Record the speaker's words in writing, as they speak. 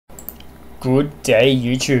Good day,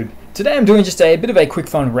 YouTube. Today I'm doing just a bit of a quick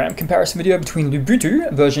fun RAM comparison video between Lubuntu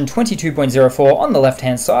version 22.04 on the left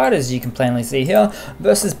hand side, as you can plainly see here,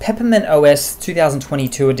 versus Peppermint OS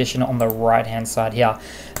 2022 edition on the right hand side here.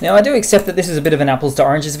 Now I do accept that this is a bit of an apples to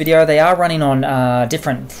oranges video. They are running on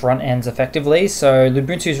different front ends effectively. So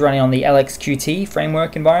Lubuntu is running on the LXQT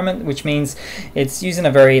framework environment, which means it's using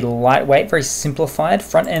a very lightweight, very simplified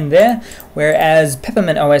front end there, whereas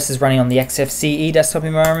Peppermint OS is running on the XFCE desktop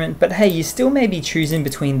environment. But hey, you still may be choosing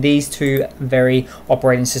between these two very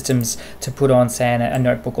operating systems to put on, say, a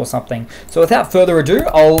notebook or something. So without further ado,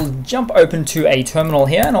 I'll jump open to a terminal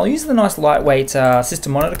here, and I'll use the nice lightweight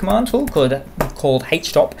system monitor command tool called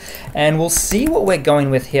htop, and we'll see what we're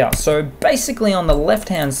going with here. So basically on the left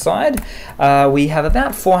hand side, we have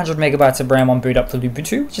about 400 megabytes of RAM on boot up for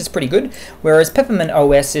Lubuntu, which is pretty good, whereas Peppermint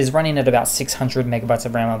OS is running at about 600 megabytes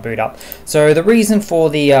of RAM on boot up. So the reason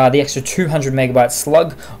for the extra 200 megabyte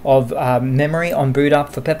slug of memory on boot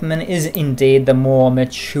up for Peppermint is indeed the more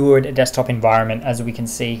matured desktop environment, as we can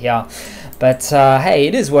see here. But hey,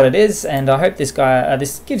 it is what it is, and I hope this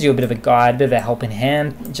gives you a bit of a guide, a bit of a helping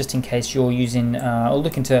hand, just in case you're using or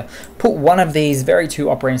looking to put one of these very two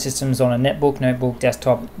operating systems on a netbook, notebook,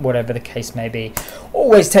 desktop, whatever the case may be.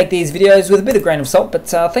 Always take these videos with a bit of grain of salt, but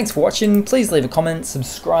thanks for watching. Please leave a comment,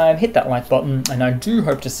 subscribe, hit that like button, and I do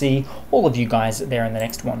hope to see all of you guys there in the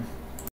next one.